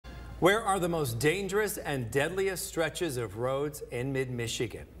Where are the most dangerous and deadliest stretches of roads in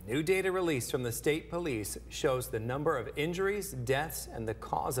mid-Michigan? New data released from the state police shows the number of injuries, deaths, and the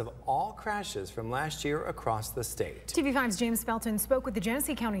cause of all crashes from last year across the state. TV5's James Felton spoke with the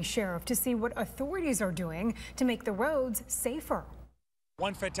Genesee County Sheriff to see what authorities are doing to make the roads safer.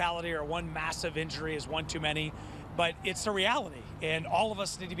 One fatality or one massive injury is one too many, but it's a reality, and all of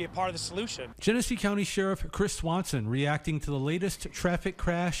us need to be a part of the solution. Genesee County Sheriff Chris Swanson reacting to the latest traffic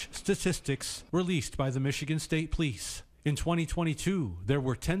crash statistics released by the Michigan State Police. In 2022, there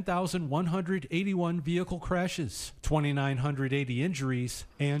were 10,181 vehicle crashes, 2,980 injuries,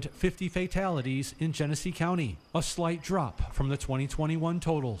 and 50 fatalities in Genesee County, a slight drop from the 2021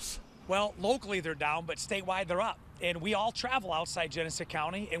 totals. Well, locally they're down, but statewide they're up. And we all travel outside Genesee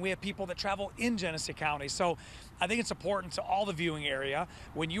County, and we have people that travel in Genesee County. So I think it's important to all the viewing area,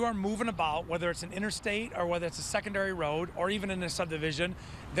 when you are moving about, whether it's an interstate or whether it's a secondary road or even in a subdivision,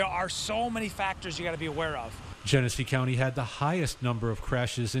 there are so many factors you got to be aware of. Genesee County had the highest number of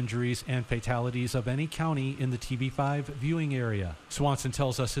crashes, injuries, and fatalities of any county in the TV5 viewing area. Swanson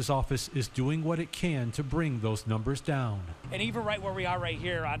tells us his office is doing what it can to bring those numbers down. And even right where we are right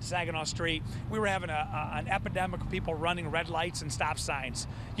here on Saginaw Street, we were having an epidemic of people running red lights and stop signs.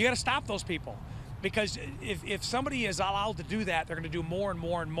 You got to stop those people. Because if somebody is allowed to do that, they're going to do more and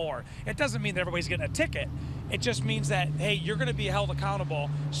more and more. It doesn't mean that everybody's getting a ticket. It just means that, hey, you're going to be held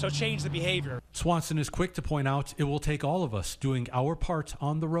accountable, so change the behavior. Swanson is quick to point out it will take all of us doing our part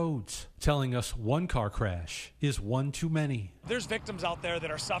on the roads, telling us one car crash is one too many. There's victims out there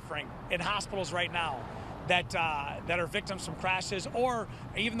that are suffering in hospitals right now that are victims from crashes, or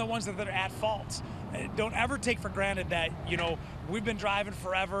even the ones that are at fault. Don't ever take for granted that, we've been driving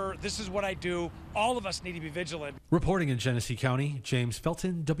forever. This is what I do. All of us need to be vigilant. Reporting in Genesee County, James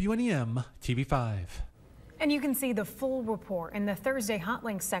Felton, WNEM TV5. And you can see the full report in the Thursday Hot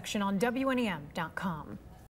Links section on WNEM.com.